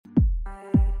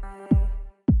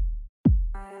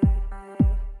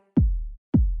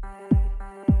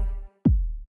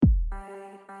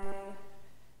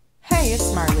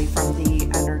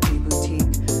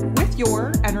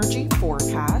energy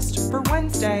forecast for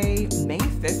Wednesday, May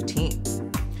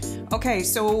 15th. Okay,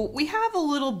 so we have a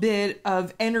little bit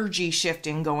of energy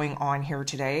shifting going on here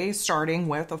today, starting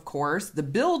with, of course, the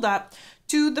build up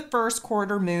to the first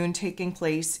quarter moon taking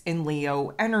place in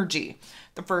Leo energy.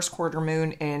 The first quarter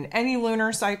moon in any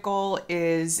lunar cycle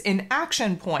is an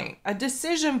action point, a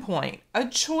decision point, a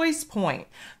choice point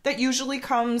that usually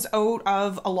comes out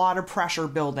of a lot of pressure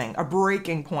building, a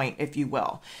breaking point, if you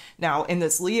will. Now, in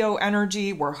this Leo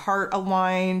energy, we're heart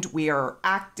aligned. We are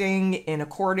acting in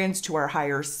accordance to our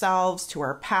higher selves, to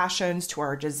our passions, to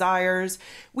our desires.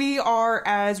 We are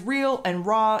as real and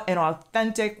raw and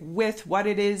authentic with what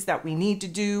it is that we need to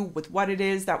do, with what it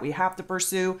is that we have to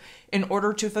pursue in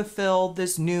order to fulfill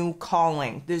this new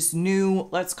calling, this new,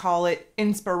 let's call it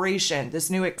inspiration, this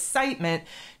new excitement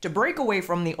to break away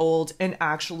from the old and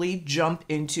actually jump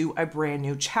into a brand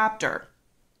new chapter.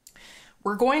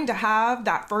 We're going to have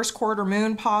that first quarter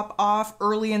moon pop off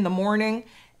early in the morning,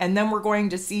 and then we're going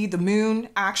to see the moon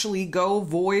actually go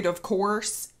void, of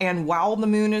course. And while the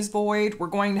moon is void, we're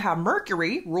going to have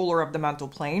Mercury, ruler of the mental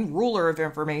plane, ruler of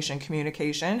information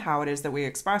communication, how it is that we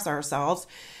express ourselves,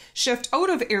 shift out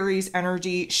of Aries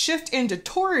energy, shift into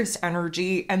Taurus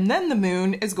energy, and then the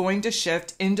moon is going to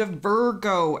shift into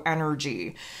Virgo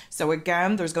energy. So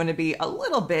again, there's going to be a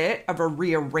little bit of a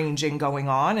rearranging going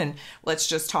on. And let's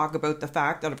just talk about the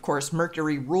fact that, of course,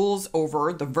 Mercury rules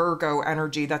over the Virgo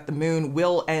energy that the moon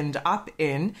will end up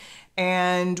in.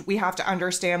 And we have to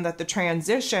understand that the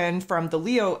transition from the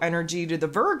Leo energy to the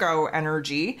Virgo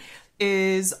energy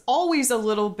is always a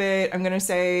little bit, I'm going to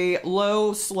say,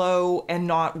 low, slow, and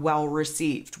not well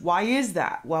received. Why is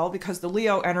that? Well, because the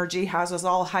Leo energy has us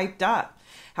all hyped up,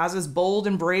 has us bold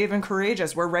and brave and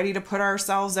courageous. We're ready to put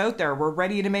ourselves out there. We're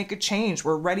ready to make a change.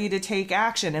 We're ready to take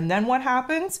action. And then what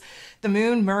happens? The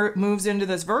moon moves into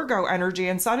this Virgo energy,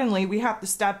 and suddenly we have to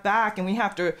step back and we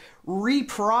have to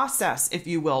reprocess, if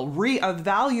you will,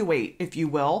 reevaluate, if you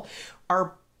will,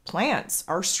 our plans,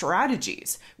 our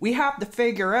strategies. We have to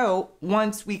figure out,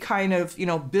 once we kind of,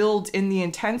 build in the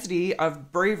intensity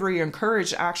of bravery and courage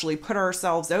to actually put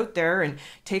ourselves out there and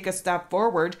take a step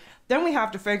forward, then we have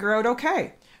to figure out,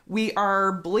 okay, we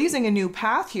are blazing a new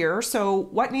path here. So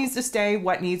what needs to stay?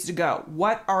 What needs to go?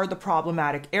 What are the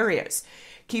problematic areas?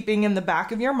 Keeping in the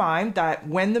back of your mind that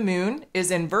when the moon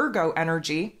is in Virgo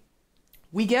energy,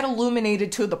 we get illuminated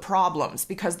to the problems,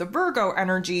 because the Virgo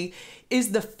energy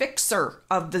is the fixer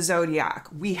of the zodiac.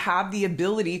 We have the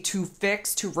ability to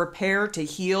fix, to repair, to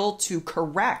heal, to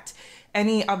correct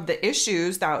any of the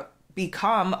issues that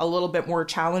become a little bit more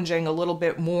challenging, a little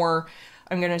bit more,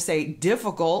 I'm going to say,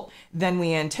 difficult than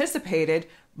we anticipated.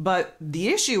 But the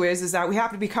issue is that we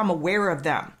have to become aware of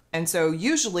them. And so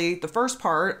usually the first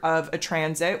part of a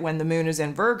transit, when the moon is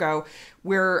in Virgo,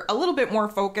 we're a little bit more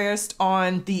focused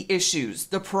on the issues,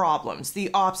 the problems, the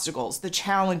obstacles, the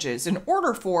challenges, in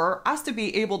order for us to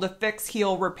be able to fix,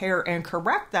 heal, repair, and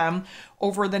correct them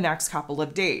over the next couple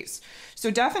of days.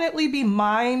 So definitely be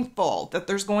mindful that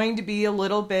there's going to be a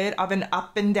little bit of an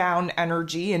up and down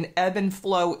energy, an ebb and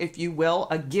flow, if you will,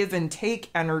 a give and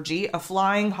take energy, a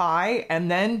flying high, and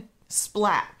then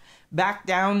splat back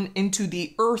down into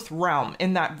the earth realm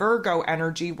in that Virgo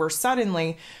energy, where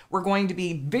suddenly we're going to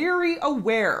be very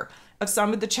aware of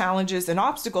some of the challenges and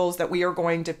obstacles that we are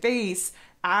going to face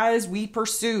as we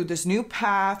pursue this new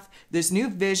path, this new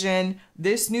vision,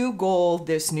 this new goal,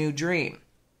 this new dream.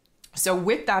 So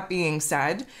with that being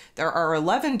said, there are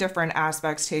 11 different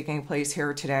aspects taking place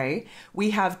here today. We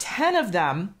have 10 of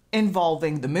them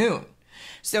involving the moon.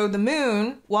 So the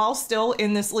moon, while still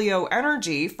in this Leo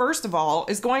energy, first of all,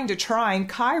 is going to trine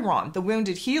Chiron, the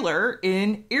wounded healer,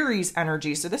 in Aries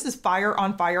energy. So this is fire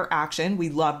on fire action. We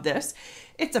love this.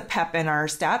 It's a pep in our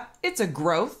step. It's a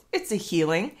growth. It's a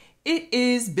healing. It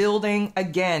is building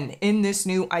again in this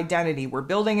new identity. We're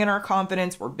building in our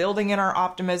confidence. We're building in our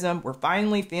optimism. We're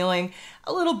finally feeling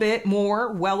a little bit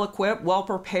more well-equipped,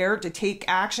 well-prepared to take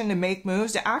action, to make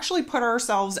moves, to actually put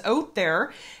ourselves out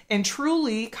there and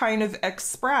truly kind of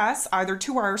express, either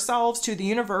to ourselves, to the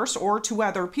universe, or to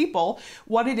other people,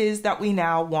 what it is that we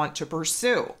now want to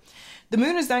pursue. The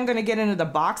moon is then going to get into the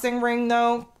boxing ring,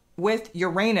 though, with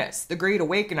Uranus, the Great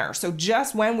Awakener. So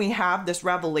just when we have this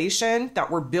revelation that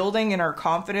we're building in our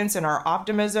confidence and our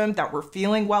optimism, that we're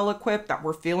feeling well equipped, that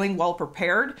we're feeling well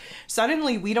prepared,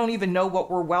 suddenly we don't even know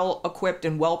what we're well equipped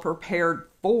and well prepared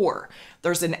for.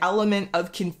 There's an element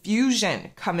of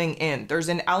confusion coming in. There's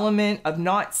an element of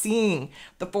not seeing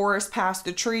the forest past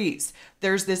the trees.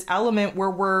 There's this element where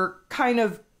we're kind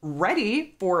of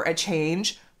ready for a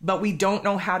change, but we don't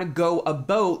know how to go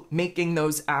about making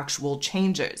those actual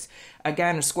changes.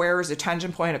 Again, a square is a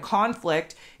tension point of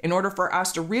conflict in order for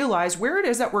us to realize where it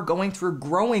is that we're going through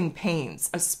growing pains,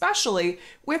 especially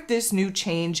with this new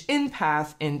change in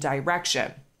path, in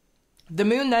direction. The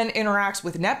moon then interacts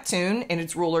with Neptune in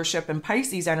its rulership in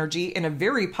Pisces energy in a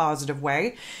very positive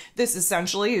way. This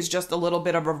essentially is just a little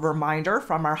bit of a reminder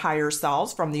from our higher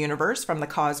selves, from the universe, from the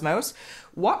cosmos,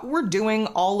 what we're doing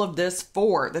all of this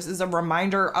for. This is a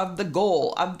reminder of the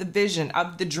goal, of the vision,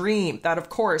 of the dream that, of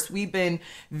course, we've been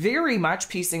very much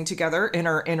piecing together in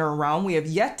our inner realm. We have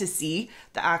yet to see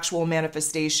the actual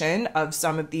manifestation of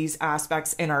some of these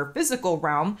aspects in our physical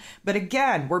realm. But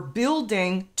again, we're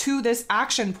building to this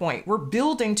action point. We're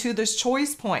building to this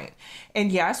choice point. And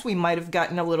yes, we might have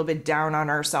gotten a little bit down on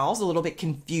ourselves, a little bit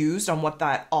confused on what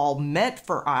that all meant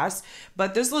for us.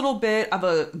 But this little bit of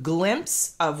a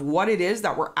glimpse of what it is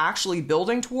that we're actually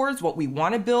building towards, what we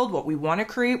want to build, what we want to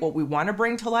create, what we want to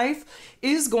bring to life,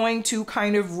 is going to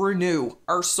kind of renew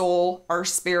our soul, our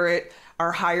spirit,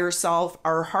 our higher self,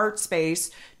 our heart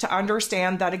space, to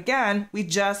understand that, again, we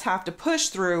just have to push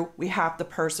through, we have to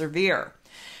persevere.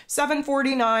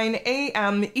 7:49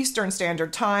 a.m. Eastern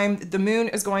Standard Time, the moon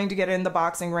is going to get in the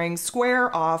boxing ring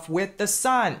square off with the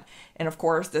sun. And of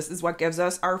course, this is what gives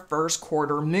us our first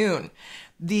quarter moon.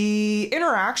 The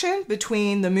interaction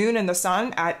between the moon and the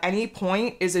sun at any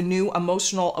point is a new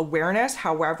emotional awareness.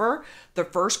 However, the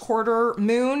first quarter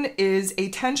moon is a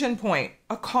tension point,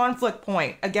 a conflict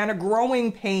point, again, a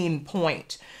growing pain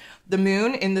point. The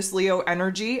moon in this Leo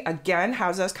energy, again,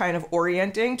 has us kind of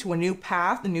orienting to a new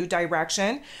path, a new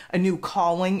direction, a new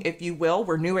calling, if you will,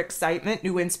 where new excitement,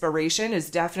 new inspiration is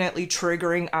definitely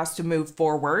triggering us to move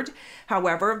forward.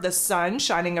 However, the sun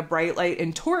shining a bright light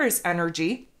in Taurus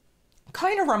energy,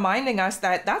 kind of reminding us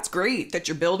that that's great that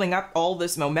you're building up all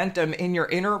this momentum in your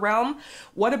inner realm.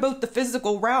 What about the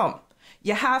physical realm?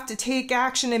 You have to take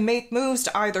action and make moves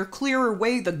to either clear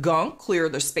away the gunk, clear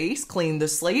the space, clean the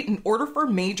slate in order for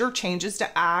major changes to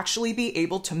actually be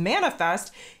able to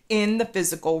manifest in the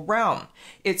physical realm.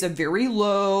 It's a very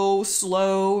low,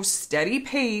 slow, steady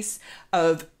pace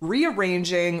of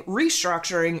rearranging,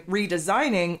 restructuring,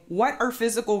 redesigning what our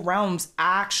physical realms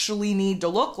actually need to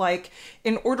look like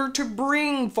in order to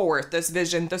bring forth this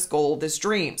vision, this goal, this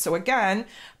dream. So again,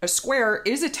 a square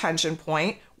is a tension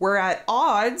point. We're at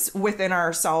odds within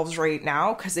ourselves right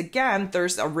now because, again,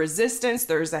 there's a resistance,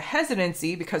 there's a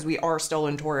hesitancy because we are still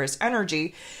in Taurus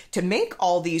energy to make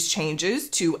all these changes,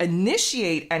 to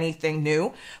initiate anything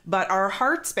new. But our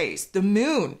heart space, the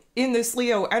moon in this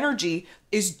Leo energy,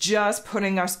 is just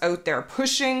putting us out there,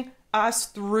 pushing us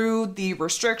through the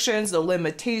restrictions, the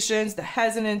limitations, the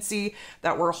hesitancy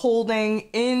that we're holding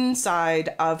inside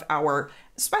of our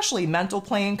especially mental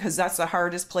plane, because that's the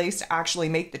hardest place to actually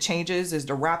make the changes, is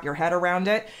to wrap your head around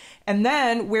it. And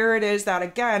then where it is that,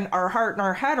 again, our heart and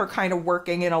our head are kind of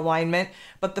working in alignment,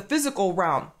 but the physical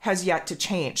realm has yet to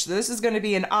change. So this is going to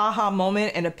be an aha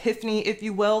moment, an epiphany, if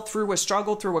you will, through a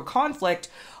struggle, through a conflict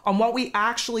on what we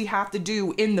actually have to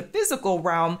do in the physical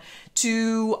realm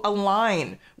to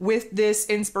align with this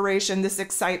inspiration, this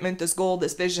excitement, this goal,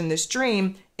 this vision, this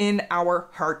dream in our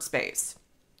heart space.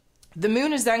 The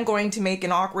moon is then going to make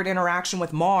an awkward interaction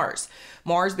with Mars.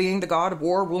 Mars being the god of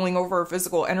war, ruling over our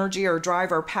physical energy, our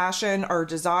drive, our passion, our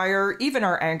desire, even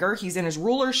our anger. He's in his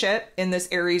rulership in this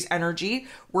Aries energy.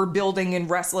 We're building in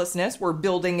restlessness. We're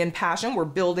building in passion. We're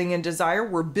building in desire.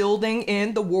 We're building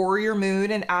in the warrior mood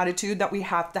and attitude that we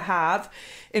have to have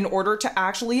in order to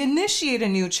actually initiate a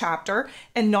new chapter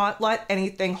and not let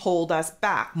anything hold us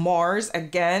back. Mars,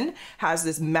 again, has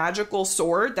this magical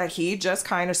sword that he just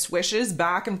kind of swishes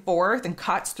back and forth and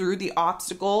cuts through the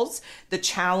obstacles, the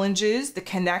challenges, the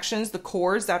connections, the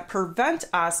cords that prevent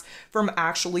us from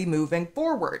actually moving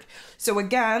forward. So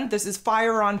again, this is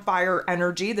fire on fire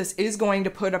energy. This is going to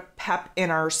put a pep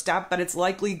in our step, but it's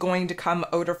likely going to come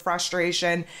out of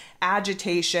frustration,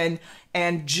 agitation,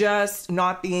 and just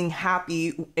not being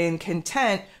happy and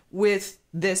content with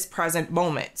this present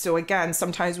moment. So again,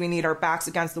 sometimes we need our backs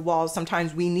against the wall.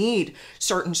 Sometimes we need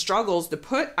certain struggles to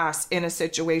put us in a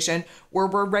situation where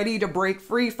we're ready to break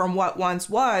free from what once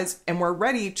was, and we're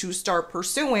ready to start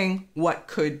pursuing what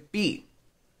could be.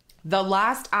 The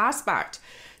last aspect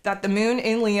that the moon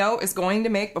in Leo is going to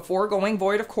make before going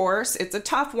void, of course, it's a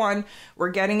tough one. We're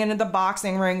getting into the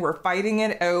boxing ring. We're fighting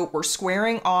it out. We're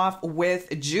squaring off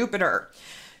with Jupiter.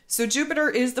 So Jupiter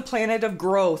is the planet of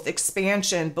growth,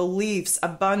 expansion, beliefs,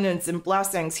 abundance, and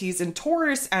blessings. He's in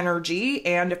Taurus energy,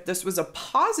 and if this was a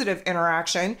positive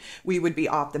interaction, we would be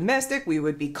optimistic, we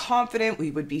would be confident,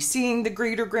 we would be seeing the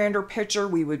greater, grander picture,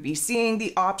 we would be seeing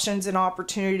the options and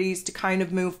opportunities to kind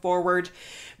of move forward.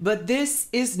 But this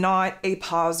is not a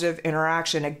positive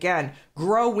interaction. Again,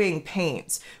 growing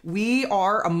pains. We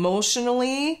are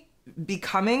emotionally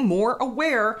becoming more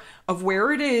aware of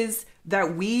where it is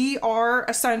that we are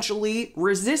essentially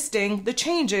resisting the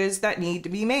changes that need to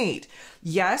be made.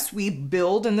 Yes, we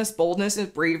build in this boldness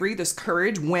and bravery, this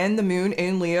courage when the moon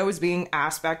in Leo is being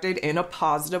aspected in a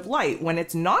positive light. When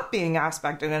it's not being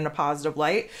aspected in a positive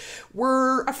light,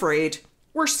 we're afraid,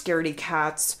 we're scaredy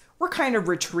cats, we're kind of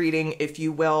retreating, if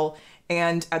you will.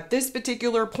 And at this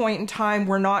particular point in time,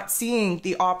 we're not seeing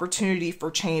the opportunity for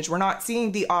change. We're not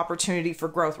seeing the opportunity for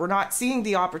growth. We're not seeing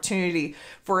the opportunity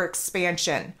for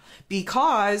expansion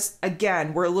because,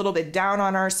 again, we're a little bit down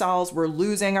on ourselves. We're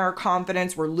losing our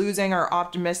confidence. We're losing our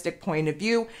optimistic point of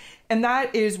view. And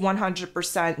that is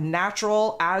 100%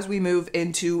 natural as we move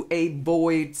into a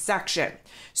void section.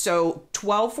 So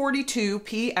 12:42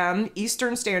 p.m.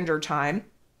 Eastern Standard Time.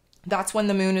 That's when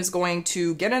the moon is going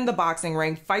to get in the boxing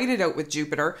ring, fight it out with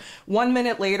Jupiter. 1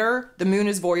 minute later, the moon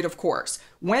is void, of course.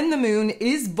 When the moon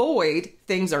is void,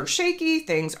 things are shaky,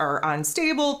 things are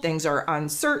unstable, things are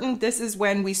uncertain. This is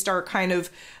when we start kind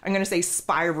of, I'm going to say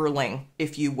spiraling,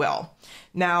 if you will.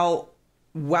 Now,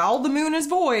 while the moon is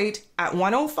void at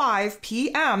 1:05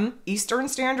 p.m. Eastern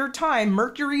Standard Time,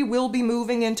 Mercury will be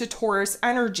moving into Taurus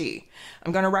energy.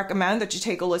 I'm going to recommend that you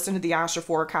take a listen to the astro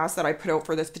forecast that I put out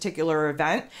for this particular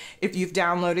event. If you've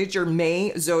downloaded your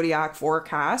May zodiac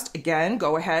forecast, again,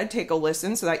 go ahead, take a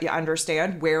listen so that you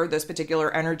understand where this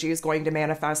particular energy is going to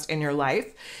manifest in your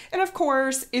life. And of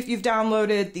course, if you've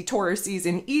downloaded the Taurus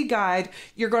season e-guide,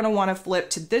 you're going to want to flip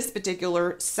to this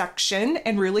particular section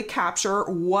and really capture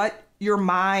what your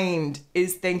mind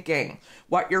is thinking,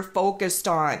 what you're focused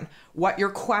on, what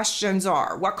your questions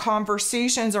are, what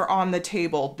conversations are on the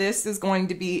table. This is going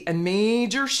to be a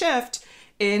major shift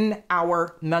in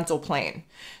our mental plane.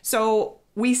 So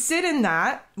we sit in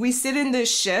that, we sit in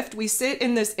this shift, we sit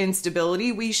in this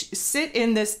instability, we sit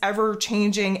in this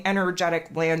ever-changing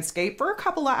energetic landscape for a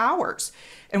couple of hours.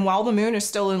 And while the moon is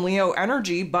still in Leo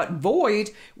energy, but void,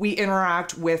 we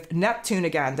interact with Neptune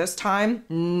again. This time,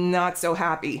 not so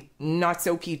happy, not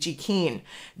so peachy keen.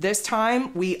 This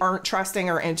time, we aren't trusting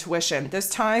our intuition. This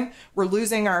time, we're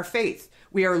losing our faith.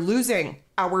 We are losing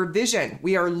our vision.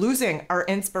 We are losing our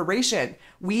inspiration.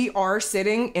 We are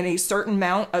sitting in a certain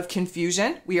amount of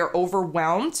confusion. We are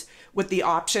overwhelmed with the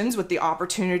options, with the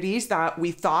opportunities that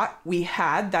we thought we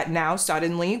had that now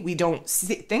suddenly we don't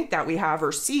think that we have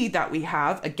or see that we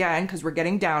have, again, because we're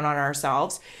getting down on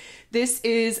ourselves. This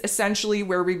is essentially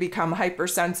where we become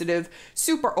hypersensitive,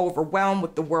 super overwhelmed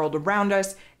with the world around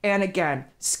us. And again,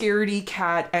 scaredy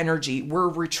cat energy. We're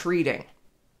retreating.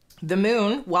 The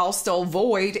moon, while still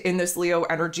void in this Leo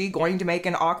energy, going to make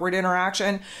an awkward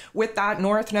interaction with that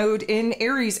North Node in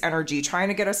Aries energy, trying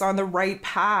to get us on the right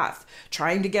path,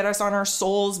 trying to get us on our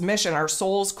soul's mission, our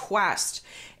soul's quest.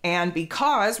 And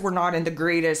because we're not in the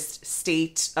greatest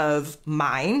state of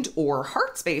mind or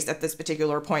heart space at this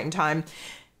particular point in time,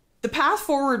 the path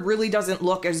forward really doesn't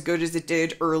look as good as it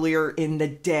did earlier in the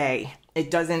day. It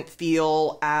doesn't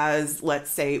feel as, let's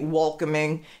say,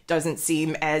 welcoming, doesn't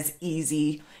seem as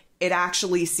easy. It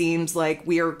actually seems like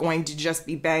we are going to just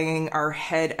be banging our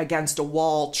head against a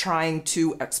wall, trying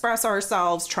to express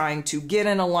ourselves, trying to get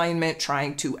in alignment,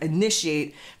 trying to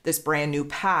initiate this brand new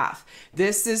path.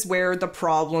 This is where the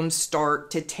problems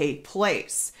start to take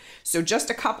place. So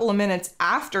just a couple of minutes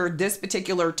after this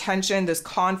particular tension, this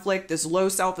conflict, this low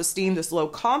self-esteem, this low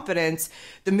confidence,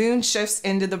 the moon shifts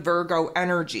into the Virgo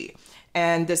energy.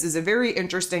 And this is a very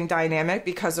interesting dynamic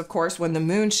because, of course, when the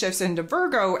moon shifts into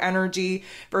Virgo energy,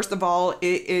 first of all,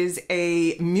 it is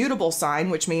a mutable sign,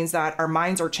 which means that our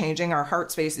minds are changing, our heart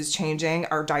space is changing,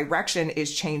 our direction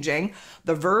is changing.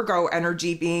 The Virgo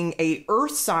energy being a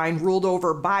earth sign ruled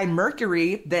over by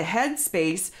Mercury, the head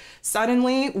space,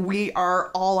 suddenly we are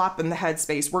all up in the head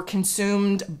space. We're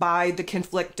consumed by the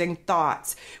conflicting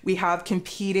thoughts. We have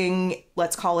competing,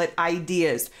 let's call it,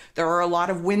 ideas. There are a lot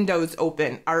of windows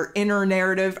open. Our inner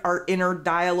narrative, our inner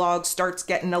dialogue starts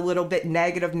getting a little bit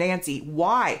negative Nancy.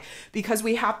 Why? Because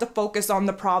we have to focus on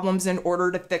the problems in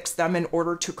order to fix them, in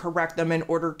order to correct them, in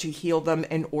order to heal them,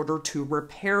 in order to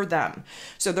repair them.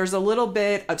 So there's a little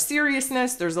bit of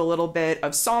seriousness, there's a little bit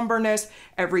of somberness.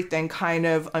 Everything kind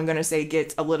of, I'm going to say,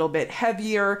 gets a little bit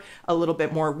heavier, a little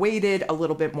bit more weighted, a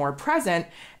little bit more present.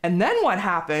 And then what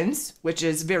happens, which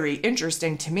is very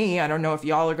interesting to me, I don't know if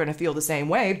y'all are going to feel the same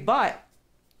way, but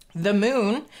The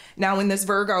moon, now in this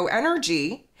Virgo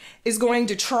energy, is going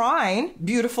to trine,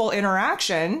 beautiful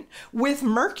interaction, with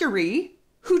Mercury,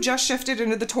 who just shifted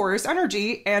into the Taurus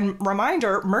energy. And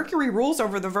reminder, Mercury rules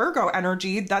over the Virgo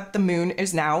energy that the moon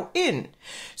is now in.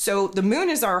 So the moon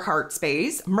is our heart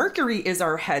space. Mercury is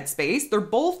our head space. They're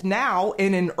both now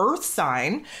in an earth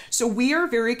sign. So we are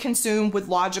very consumed with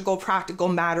logical, practical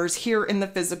matters here in the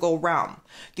physical realm.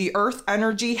 The earth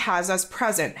energy has us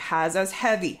present, has us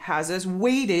heavy, has us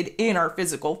weighted in our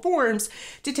physical forms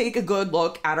to take a good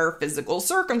look at our physical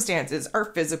circumstances, our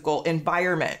physical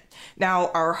environment.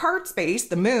 Now, our heart space,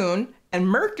 the moon, and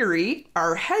Mercury,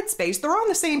 our head space, they're on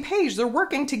the same page. They're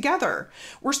working together.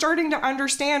 We're starting to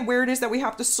understand where it is that we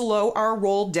have to slow our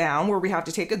roll down, where we have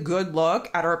to take a good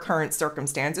look at our current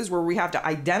circumstances, where we have to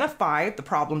identify the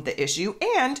problem, the issue,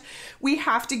 and we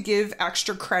have to give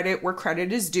extra credit where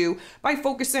credit is due by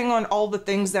focusing on all the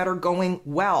things that are going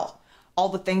well, all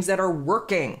the things that are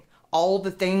working, all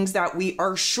the things that we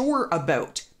are sure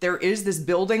about. There is this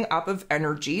building up of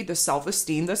energy, the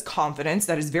self-esteem, this confidence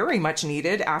that is very much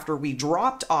needed after we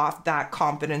dropped off that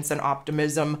confidence and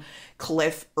optimism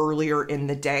cliff earlier in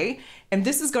the day. And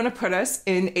this is going to put us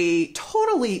in a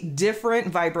totally different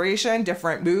vibration,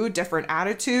 different mood, different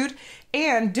attitude,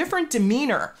 and different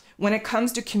demeanor when it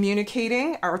comes to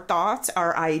communicating our thoughts,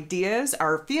 our ideas,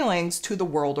 our feelings to the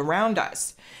world around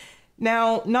us.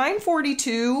 Now,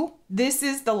 942, this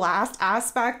is the last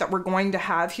aspect that we're going to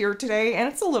have here today,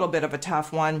 and it's a little bit of a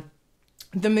tough one.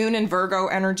 The moon in Virgo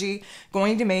energy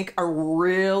going to make a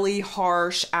really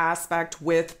harsh aspect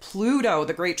with Pluto,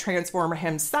 the great transformer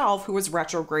himself, who is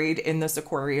retrograde in this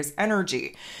Aquarius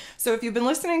energy. So if you've been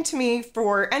listening to me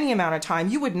for any amount of time,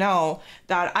 you would know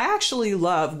that I actually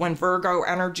love when Virgo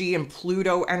energy and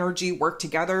Pluto energy work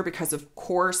together because, of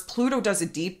course, Pluto does a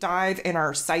deep dive in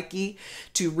our psyche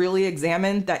to really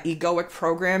examine that egoic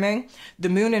programming. The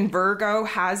moon in Virgo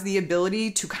has the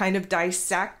ability to kind of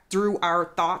dissect through our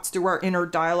thoughts, through our inner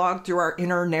dialogue, through our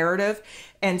inner narrative,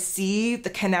 and see the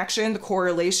connection, the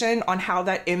correlation on how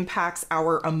that impacts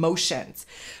our emotions.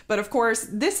 But of course,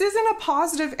 this isn't a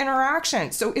positive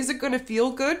interaction. So is it going to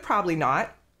feel good? Probably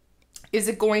not. Is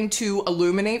it going to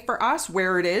illuminate for us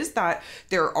where it is that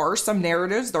there are some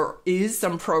narratives, there is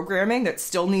some programming that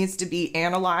still needs to be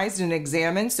analyzed and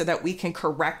examined so that we can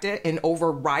correct it and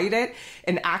override it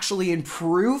and actually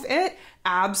improve it?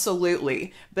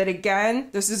 Absolutely. But again,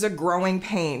 this is a growing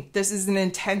pain. This is an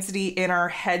intensity in our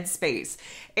headspace.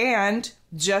 And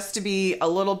just to be a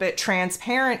little bit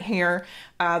transparent here,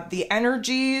 the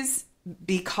energies,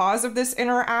 because of this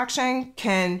interaction,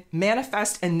 can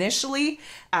manifest initially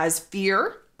as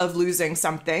fear of losing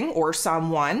something or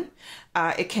someone.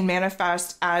 It can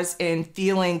manifest as in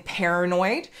feeling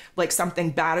paranoid, like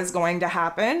something bad is going to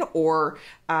happen, or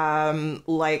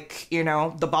like, you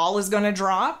know, the ball is going to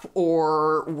drop,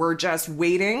 or we're just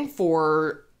waiting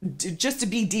for just to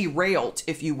be derailed,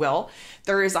 if you will.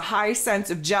 There is a high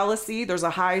sense of jealousy. There's a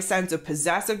high sense of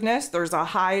possessiveness. There's a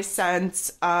high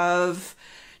sense of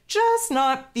just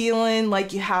not feeling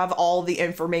like you have all the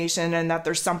information and that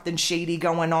there's something shady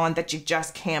going on that you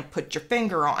just can't put your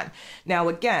finger on. Now,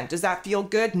 again, does that feel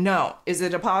good? No. Is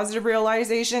it a positive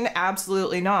realization?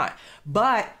 Absolutely not.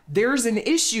 But there's an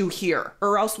issue here,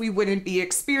 or else we wouldn't be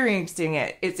experiencing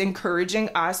it. It's encouraging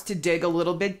us to dig a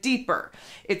little bit deeper.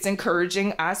 It's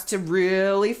encouraging us to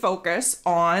really focus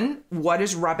on what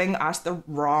is rubbing us the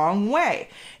wrong way.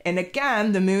 And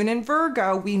again, the moon in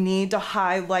Virgo, we need to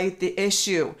highlight the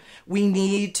issue. We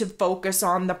need to focus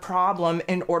on the problem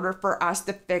in order for us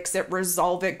to fix it,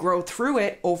 resolve it, grow through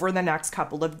it over the next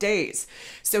couple of days.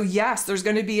 So yes, there's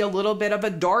going to be a little bit of a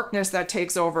darkness that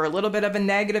takes over, a little bit of a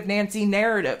negative Nancy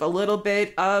narrative, a little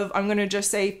bit of, I'm going to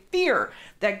just say, fear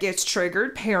that gets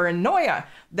triggered, paranoia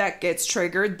that gets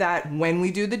triggered, that when we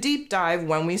do the deep dive,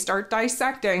 when we start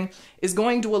dissecting, is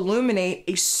going to illuminate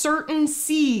a certain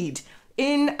seed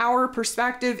in our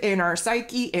perspective, in our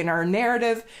psyche, in our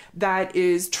narrative that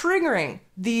is triggering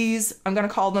these, I'm going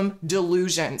to call them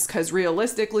delusions, because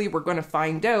realistically, we're going to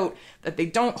find out that they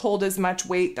don't hold as much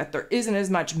weight, that there isn't as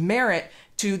much merit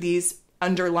to these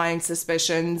underlying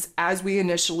suspicions as we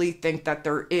initially think that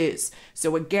there is.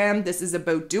 So again, this is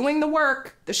about doing the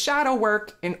work, the shadow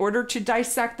work, in order to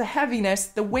dissect the heaviness,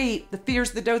 the weight, the fears,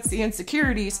 the doubts, the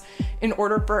insecurities, in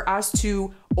order for us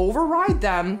to override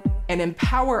them and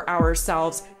empower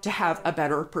ourselves to have a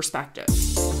better perspective.